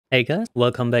Hey guys,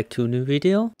 welcome back to a new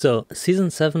video. So Season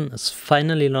 7 is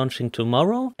finally launching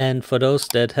tomorrow, and for those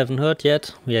that haven't heard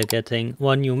yet, we are getting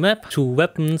one new map, 2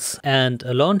 weapons and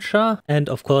a launcher, and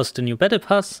of course the new battle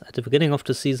pass at the beginning of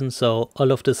the season. So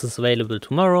all of this is available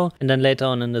tomorrow, and then later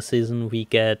on in the season we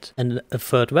get a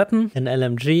third weapon, an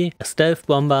LMG, a stealth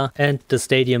bomber, and the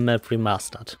stadium map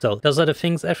remastered. So those are the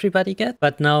things everybody gets.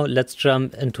 But now let's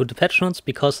jump into the patch notes,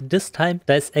 because this time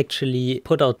there's actually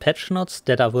put out patch notes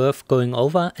that are worth going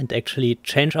over and actually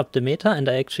change up the meta. And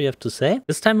I actually have to say,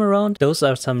 this time around, those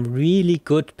are some really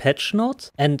good patch notes.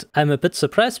 And I'm a bit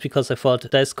surprised, because I thought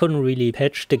guys couldn't really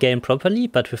patch the game properly,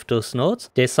 but with those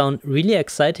notes, they sound really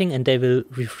exciting and they will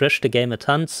refresh the game a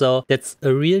ton. So that's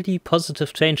a really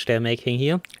positive change they're making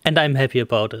here, and I'm happy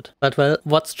about it. But well,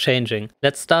 what's changing?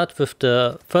 Let's start with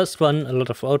the first one. A lot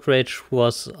of outrage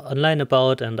was online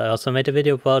about, and I also made a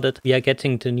video about it. We are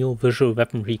getting the new visual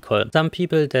weapon recoil. Some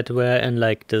people that were in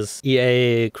like this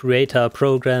EA creator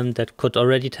program that could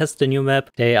already test the new map,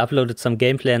 they uploaded some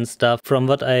gameplay and stuff. From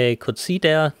what I could see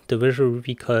there, the visual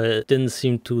recoil didn't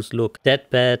seem to look that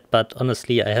bad, but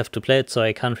honestly I have to play it, so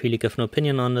I can't really give an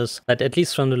opinion on this. But at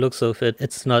least from the looks of it,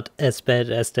 it's not as bad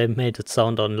as they made it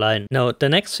sound online. Now the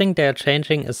next thing they are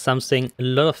changing is something a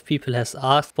lot of people has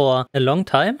asked for a long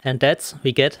time, and that's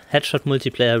we get headshot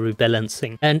multiplayer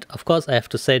rebalancing. And of course I have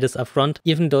to say this up front,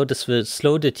 even though this will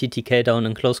slow the TTK down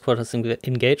in close quarters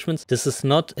engagements, this is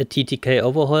not a TTK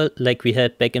overhaul like we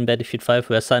had back in Battlefield 5,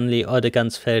 where suddenly all the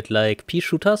guns felt like pea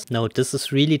shooters. No, this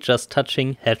is really just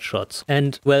touching headshots.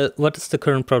 And well, what is the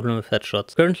current problem with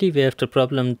headshots? Currently we have the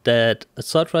problem that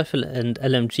assault rifle and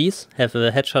LMGs have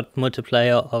a headshot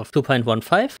multiplier of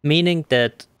 2.15, meaning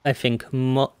that I think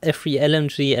every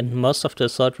LMG and most of the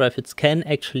assault rifles can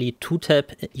actually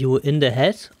 2-tap you in the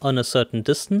head on a certain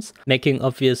distance, making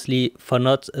obviously for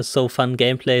not a so fun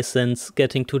gameplay, since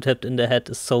getting 2-tapped in the head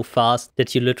is so fast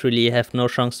that you literally have no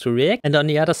chance to react. And on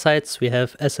the other sides we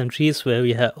have SMGs where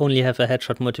we only have a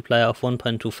headshot multiplier of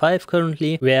 1.25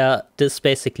 currently, where this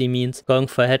basically means going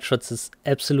for headshots is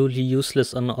absolutely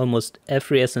useless on almost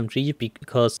every SMG,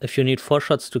 because if you need 4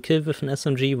 shots to kill with an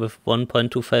SMG with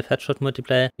 1.25 headshot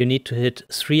multiplier, you need to hit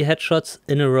 3 headshots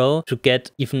in a row to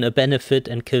get even a benefit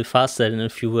and kill faster than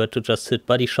if you were to just hit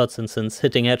body shots. And since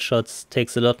hitting headshots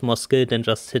takes a lot more skill than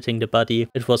just hitting the body,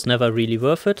 it was never really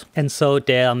worth it. And so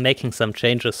they are making some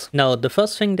changes. Now the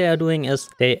first thing they are doing is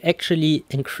they actually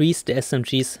increase the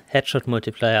SMG's headshot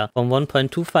multiplier from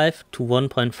 1.25 to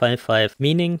 1.55,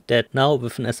 meaning that now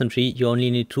with an SMG you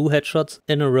only need 2 headshots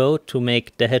in a row to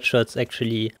make the headshots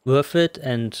actually worth it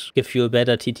and give you a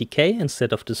better TTK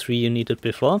instead of the 3 you needed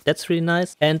before. That's really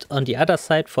nice. And on the other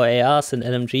side, for ARs and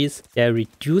LMGs, they're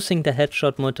reducing the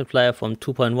headshot multiplier from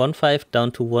 2.15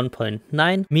 down to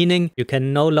 1.9, meaning you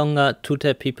can no longer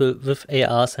 2-tap people with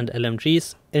ARs and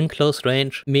LMGs in close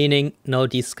range, meaning now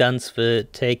these guns will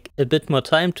take a bit more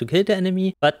time to kill the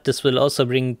enemy, but this will also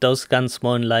bring those guns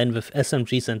more in line with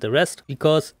SMGs and the rest,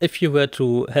 because if you were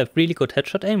to have really good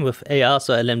headshot aim with ARs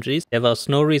or LMGs, there was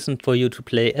no reason for you to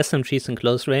play SMGs in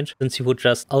close range, since you would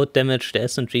just out-damage the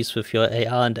SMGs with your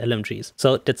AR and LMGs.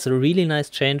 So that's a really nice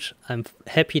change. I'm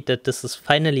happy that this is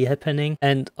finally happening,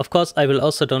 and of course I will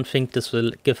also don't think this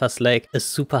will give us like a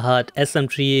super hard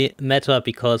SMG meta,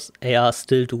 because ARs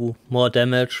still do more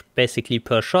damage basically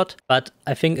per shot, but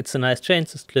I think it's a nice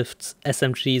change. It lifts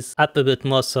SMGs up a bit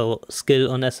more, so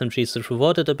skill on SMGs is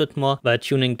rewarded a bit more by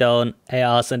tuning down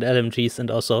ARs and LMGs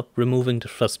and also removing the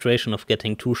frustration of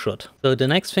getting 2-shot. So the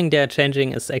next thing they are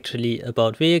changing is actually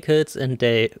about vehicles, and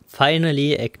they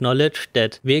finally acknowledge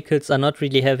that vehicles are not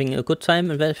really having a good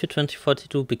time in Battlefield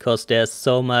 2042 because there's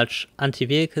so much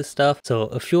anti-vehicle stuff. So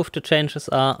a few of the changes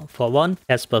are, for one,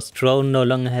 Casper's drone no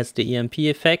longer has the EMP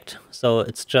effect, so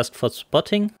it's just for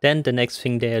spotting. Then the next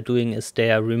thing they are doing is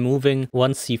they are removing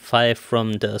 1 C5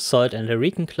 from the Assault and the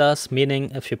Recon class,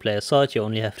 meaning if you play Assault you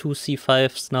only have 2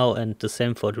 C5s now, and the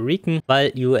same for the Recon, while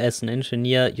you as an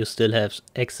engineer you still have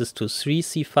access to 3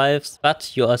 C5s,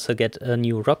 but you also get a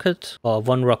new rocket or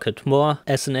 1 rocket more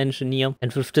as an engineer.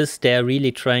 And with this they are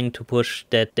really trying to push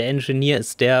that the engineer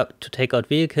is there to take out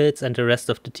vehicles and the rest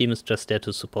of the team is just there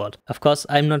to support. Of course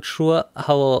I'm not sure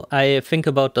how I think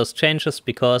about those changes,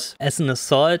 because as an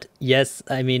Assault, yes,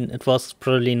 I mean, it was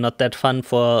probably not that fun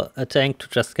for a tank to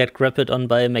just get grappled on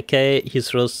by McKay. He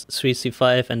throws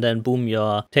 3C5 and then boom,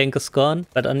 your tank is gone.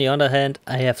 But on the other hand,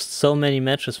 I have so many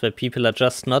matches where people are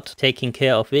just not taking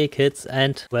care of vehicles,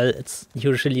 and well, it's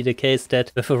usually the case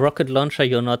that with a rocket launcher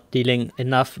you're not dealing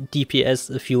enough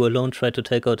DPS if you alone try to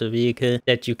take out a vehicle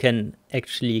that you can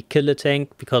actually kill a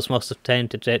tank, because most of the time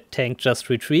the tank just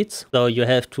retreats. So you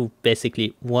have to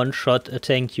basically one-shot a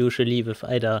tank, usually with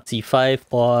either C5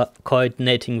 or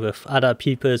coordinating with other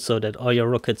people so that all your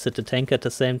rockets hit the tank at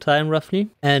the same time, roughly.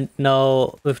 And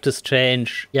now with this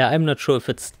change, yeah, I'm not sure if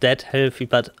it's that healthy,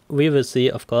 but we will see.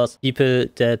 Of course, people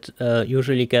that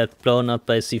usually get blown up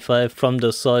by C5 from the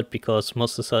assault, because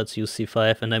most assaults use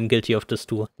C5, and I'm guilty of this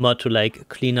too, more to like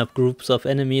clean up groups of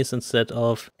enemies instead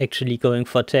of actually going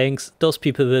for tanks. Those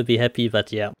people will be happy,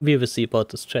 but yeah, we will see about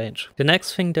this change. The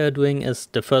next thing they're doing is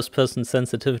the first person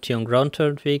sensitivity on ground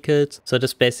turret vehicles. So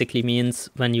this basically means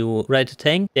when you ride a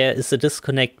tank, there is a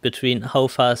disconnect between how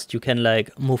fast you can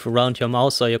like move around your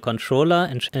mouse or your controller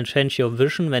and change your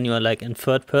vision when you are like in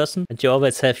third person, and you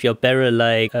always have your barrel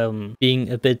like being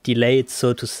a bit delayed,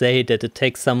 so to say, that it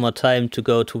takes some more time to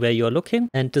go to where you're looking.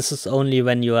 And this is only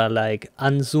when you are like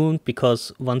unzoomed,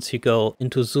 because once you go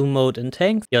into zoom mode in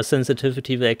tanks, your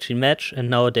sensitivity will actually match, and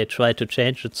now they try to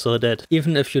change it so that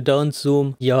even if you don't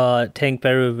zoom, your tank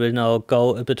barrel will now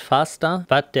go a bit faster.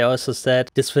 But they also said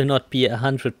this will not be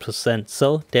 100%,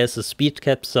 so there's a speed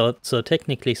cap. So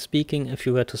technically speaking, if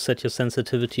you were to set your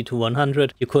sensitivity to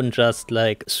 100, you couldn't just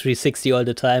like 360 all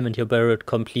the time and your barrel would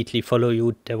completely follow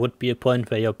you. There would be a point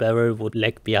where your barrel would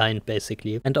lag behind,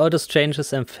 basically. And all those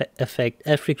changes affect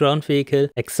every ground vehicle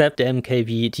except the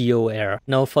MKV DOR.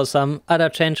 Now for some other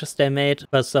changes they made,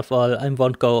 first of all, I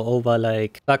won't go over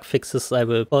like bug fixes. I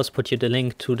will also put you the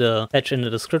link to the patch in the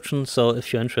description, so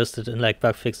if you're interested in like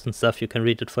bug fix and stuff, you can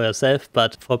read it for yourself.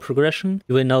 But for progression,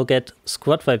 you will now get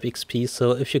squad wipe XP.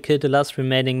 So if you kill the last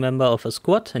remaining member of a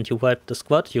squad and you wipe the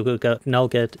squad, you will now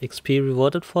get XP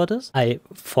rewarded for this. I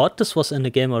thought this was in the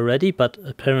game already, but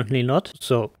apparently not,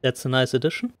 so that's a nice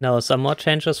addition. Now some more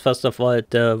changes. First of all,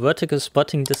 the vertical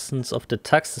spotting distance of the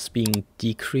tugs is being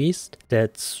decreased.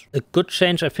 That's a good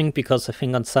change, I think, because I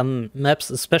think on some maps,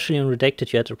 especially in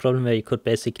Redacted, you had a problem where you could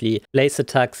basically place the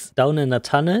tugs down in the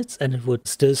tunnels and it would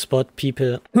still spot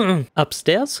people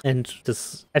upstairs. And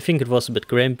this, I think it was a bit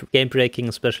game breaking,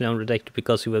 especially on Redacted,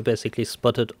 because you were basically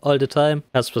spotted all the time.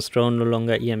 As was thrown no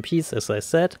longer EMPs, as I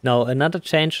said. Now another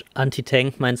change,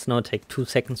 anti-tank mines now take 2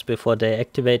 seconds before they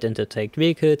activate and attack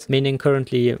vehicles, meaning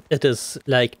currently it is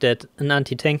like that an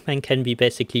anti-tank mine can be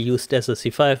basically used as a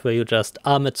C5 where you just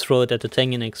arm it, throw it at the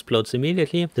tank and it explodes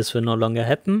immediately. This will no longer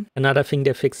happen. Another thing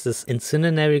they fixed is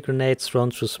incendiary grenades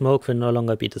thrown through smoke will no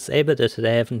longer be disabled if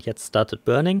they haven't yet started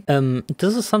burning.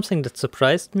 This is something that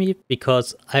surprised me,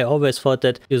 because I always thought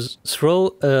that you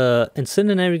throw an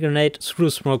incendiary grenade through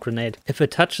a smoke grenade. If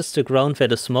it touches the ground where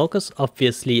the smoke is,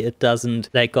 obviously it doesn't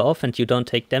like go off and you don't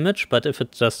take damage, but if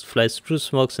it just flies through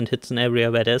smokes and hits an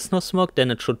area where there's no smoke,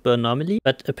 then it should burn normally.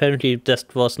 But apparently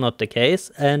that was not the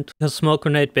case, and the smoke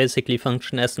grenade basically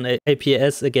functioned as an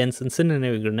APS against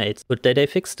incendiary grenades, but they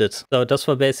fixed it. So those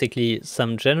were basically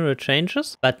some general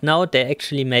changes, but now they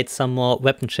actually made some more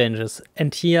weapon changes,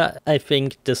 and here I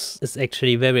think this is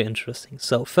actually very interesting.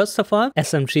 So first of all,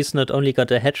 SMGs not only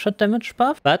got a headshot damage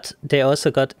buff, but they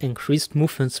also got increased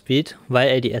movement speed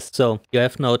via ADS. So you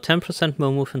have now 10%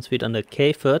 more movement speed on the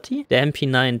K30, the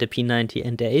MP9, the P90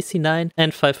 and the AC9,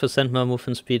 and 5% more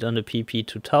movement speed on the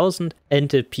PP2000 and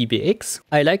the PBX.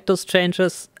 I like those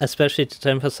changes, especially the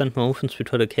 10% more movement speed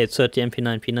for the K30,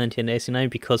 MP9, P90 and AC9,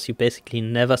 because you basically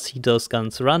never see those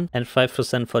guns run, and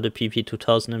 5% for the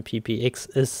PP2000 and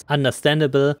PPX is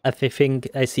understandable. I think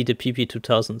I see the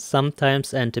PP2000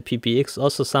 sometimes and the PPX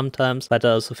also sometimes, but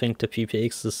I also think the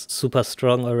PPX is super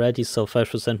strong already, so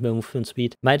 5% more movement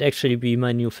speed might actually be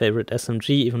my new favorite SMG,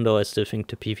 even though I still think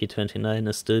the PP29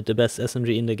 is still the best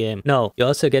SMG in the game. Now, you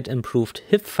also get improved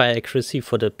hipfire accuracy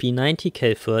for the P90,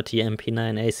 K30,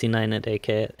 MP9, AC9 and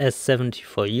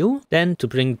AKS-74U. Then, to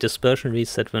bring dispersion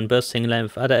reset when bursting in line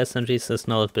with other SMGs is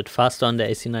now a bit faster on the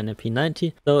AC9 and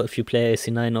P90. So if you play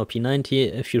AC9 or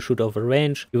P90, if you shoot over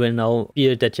range, you will now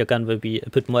feel that your gun will be a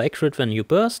bit more accurate when you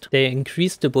burst. They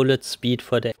increased the bullet speed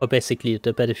for basically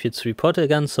the Battlefield 3 portal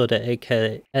gun, so the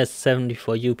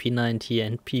AKS-74U, P90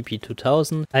 and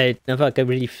PP2000. I never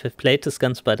really played these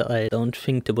guns, but I don't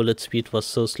think the bullet speed was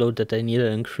so slow that they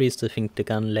needed increased. I think the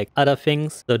gun lacked other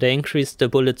things. So they increased the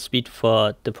bullet speed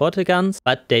for the portal guns,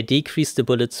 but they decreased the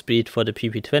bullet speed for the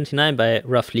PP29 by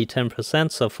roughly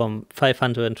 10%, so from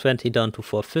 520 down to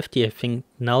 450. I think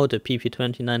now the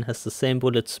PP29 has the same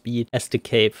bullet speed as the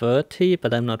K30,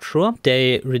 but I'm not sure.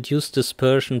 They reduced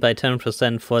dispersion by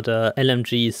 10% for the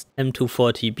LMGs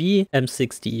M240B,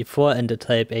 M60E4 and the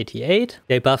Type 88.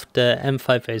 They buffed the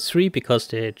M5A3 because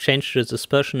they changed the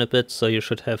dispersion a bit, so you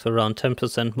should have around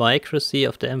 10% more accuracy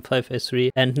of the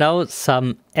M5A3. And now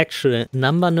some actual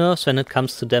number nerfs when it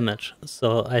comes to damage.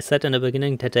 So I said in the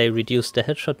beginning that they reduced the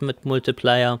headshot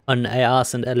multiplier on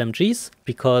ARs and LMGs,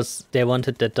 because they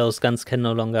wanted that those guns can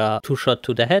no longer two-shot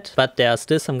to the head, but there are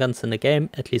still some guns in the game,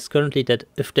 at least currently, that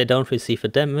if they don't receive a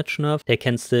damage nerf, they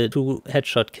can still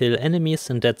two-headshot kill enemies,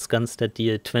 and that's guns that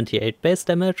deal 28 base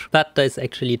damage, but those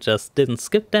actually just didn't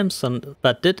skip them,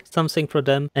 but did something for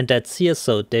them, and that's here.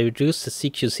 So they reduced the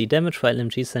CQC damage for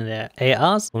LMGs and their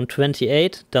ARs from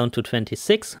 28 down to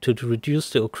 26 to reduce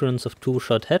the occurrence of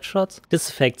two-shot headshots. This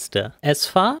affects the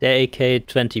SFAR, the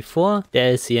AK-24, the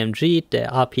LCMG, the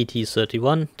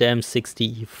RPT-31, the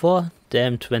M60E4, the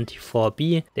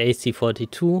M24B, the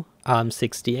AC-42,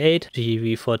 ARM68,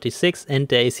 GV46 and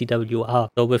the ACWR.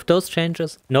 So with those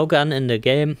changes, no gun in the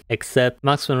game except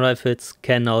marksman rifles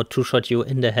can now two-shot you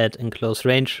in the head in close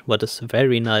range, what is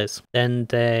very nice. Then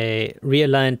they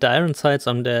realigned the iron sights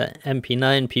on the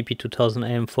MP9,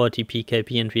 PP2000, AM40,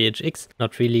 PKP and VHX.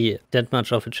 Not really that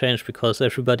much of a change because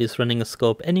everybody's running a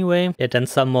scope anyway. Yeah, then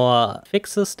some more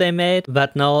fixes they made,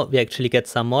 but now we actually get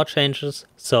some more changes.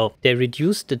 So they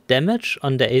reduced the damage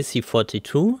on the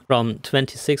AC42 from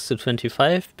 26 to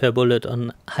 25 per bullet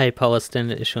on high power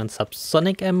standard issue and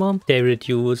subsonic ammo. They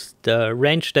reduced the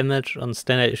range damage on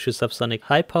standard issue subsonic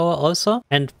high power also.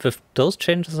 And with those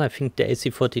changes, I think the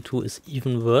AC42 is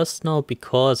even worse now,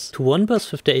 because to one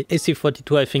burst with the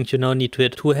AC42, I think you now need to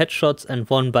hit 2 headshots and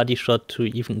 1 body shot to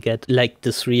even get like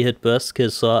the 3-hit burst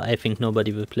kill. So I think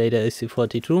nobody will play the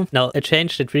AC42. Now, a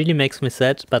change that really makes me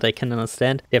sad, but I can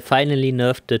understand, they finally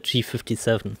nerfed the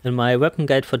G57. In my weapon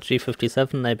guide for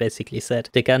G57, I basically said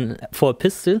the gun for a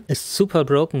pistol is super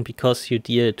broken because you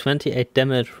deal 28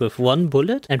 damage with 1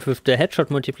 bullet, and with the headshot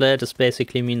multiplier this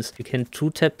basically means you can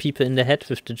 2-tap people in the head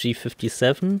with the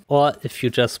G57, or if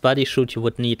you just body shoot you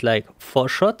would need like 4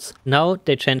 shots. Now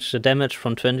they changed the damage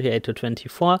from 28 to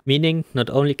 24, meaning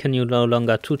not only can you no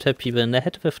longer 2-tap people in the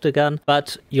head with the gun,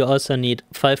 but you also need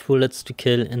 5 bullets to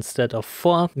kill instead of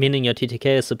 4, meaning your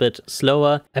TTK is a bit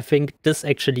slower. I think this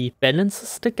actually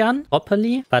balances the gun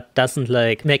properly, but doesn't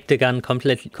like make the gun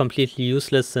completely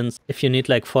useless, since if you need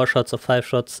like 4 shots or 5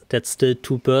 shots, that's still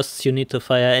 2 bursts you need to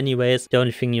fire anyways. The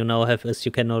only thing you now have is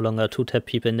you can no longer 2-tap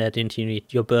people in the head, and you need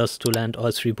your burst to land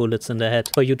all 3 bullets in the head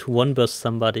for you to 1-burst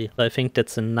somebody. So I think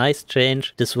that's a nice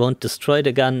change. This won't destroy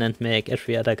the gun and make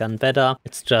every other gun better,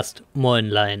 it's just more in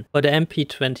line. For the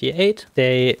MP28,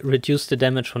 they reduced the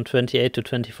damage from 28 to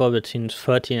 24 between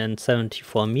 30 and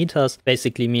 74 meters,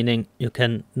 basically meaning you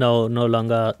can now no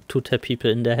longer 2-tap people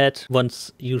in the head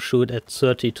once you shoot at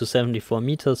 30 to 74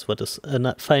 meters, what is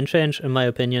a fine change in my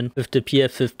opinion. With the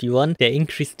PF51, they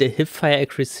increased the hipfire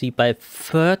accuracy by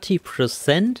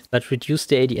 30%, but reduced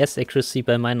the ADS accuracy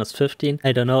by -15.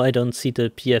 I don't know, I don't see the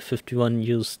PF51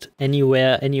 used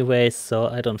anywhere anyway, so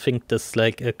I don't think this is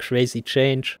like a crazy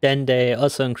change. Then they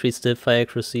also increased the hipfire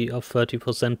accuracy of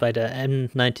 30% by the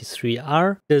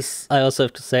M93R. This, I also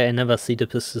have to say, I never see the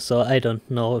pistol, so I don't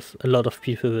know if a lot of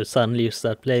people will suddenly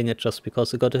start playing it just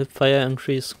because it got a hipfire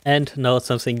increase. And now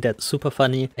something that's super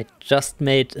funny, I just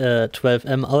made a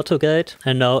 12M auto guide,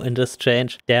 and now in this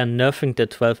change they are nerfing the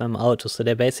 12M auto. So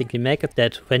they basically make it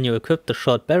that when you equip the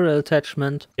short barrel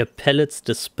attachment, your pellet's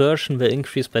dispersion will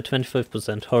increase by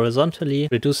 25% horizontally,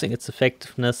 reducing its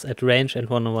effectiveness at range and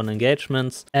one-on-one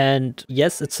engagements. And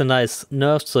yes, it's a nice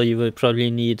nerf, so you will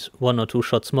probably need 1 or 2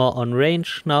 shots more on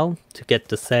range now to get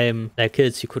the same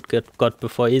kills you could got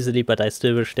before easily, but I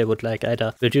still wish they would like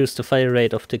either reduce the fire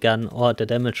rate of the gun or the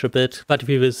damage a bit, but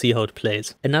we will see how it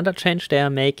plays. Another change they are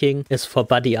making is for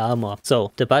body armor.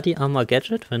 So the body armor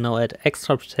gadget will now add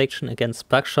extra protection against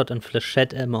buckshot and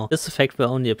flechette ammo. This effect will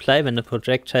only apply when the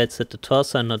projectiles hit the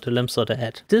torso and not the limbs or the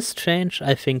head. This change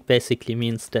I think basically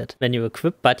means that when you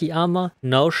equip body armor,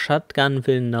 no shotgun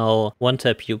will now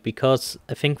one-tap you, because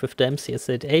I think with the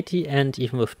MCS880 and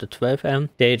even with the 12M,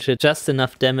 they did just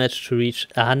enough damage to reach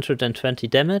 120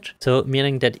 damage, so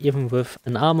meaning that even with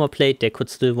an armor plate they could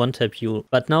still one-tap you.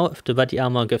 But now if the body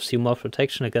armor gives you more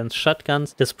protection against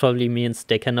shotguns, this probably means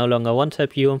they can no longer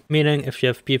one-tap you, meaning if you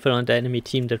have people on the enemy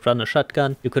team that run a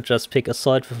shotgun, you could just pick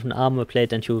assault with an armor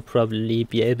plate and you will probably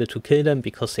be able to kill them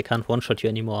because they can't one-shot you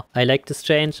anymore. I like this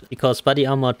change because body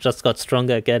armor just got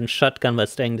stronger against shotgun while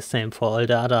staying the same for all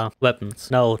the other weapons.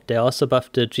 Now they also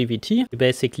buffed the GVT. You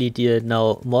basically deal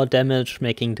now more damage,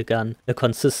 making the gun a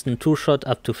consistent 2-shot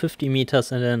up to 50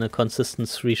 meters and then a consistent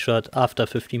 3-shot after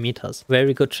 50 meters.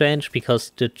 Very good change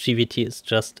because the GVT is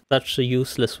just such a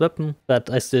useless weapon, but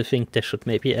I still think they should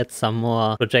maybe add some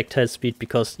more projectile speed,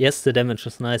 because yes, the damage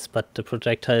is nice, but the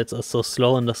projectiles are so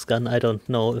slow in this gun, I don't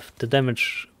know if the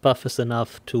damage buff is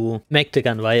enough to make the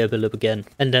gun viable again.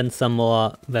 And then some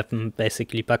more weapon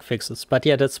basically bug fixes. But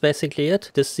yeah, that's basically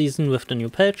it. This season with the new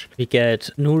patch, we get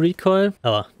new recoil,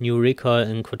 or new recoil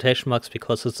in quotation marks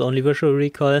because it's only visual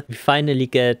recoil. We finally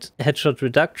get headshot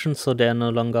reduction, so they're no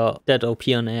longer that OP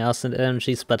on ARs and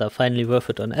LMGs, but are finally worth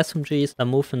it on SMGs. Some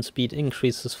movement speed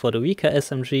increases for the weaker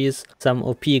SMGs. Some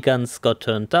OP guns got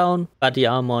turned down. Body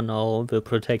armor now will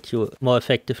protect you more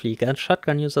effectively against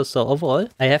shotgun users. So overall,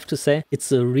 I have to say,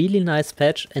 it's a really nice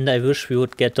patch, and I wish we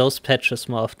would get those patches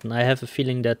more often. I have a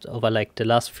feeling that over like the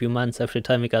last few months, every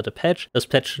time we got a patch, those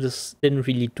patches didn't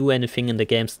really do anything and the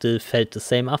game still felt the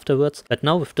same afterwards. But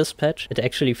now with this patch, it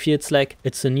actually feels like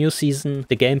it's a new season,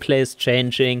 the gameplay is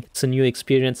changing, it's a new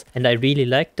experience, and I really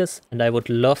like this, and I would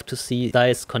love to see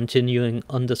DICE continuing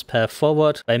on this path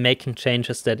forward by making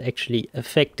changes that actually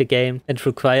affect the game and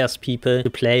requires people to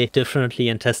play differently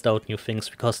and test out new things,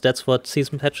 because that's what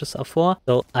season patches are for.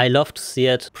 So I love to see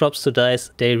it. Props to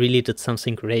DICE, they really did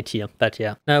something great here. But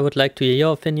yeah, now I would like to hear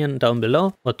your opinion down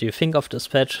below. What do you think of this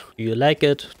patch? Do you like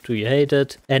it? Do you hate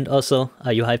it? And also,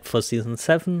 are you hyped for season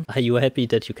 7? Are you happy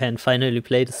that you can finally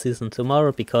play the season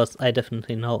tomorrow? Because I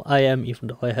definitely know I am, even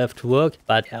though I have to work.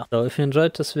 But yeah, so if you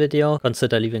enjoyed this video,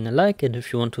 consider leaving a like, and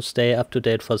if you want to stay up to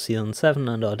date for season 7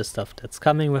 and all the stuff that's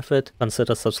coming with it,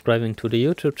 consider subscribing to the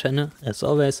YouTube channel. As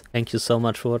always, thank you so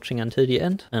much for watching until the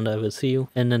end, and I will see you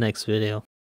in the next video.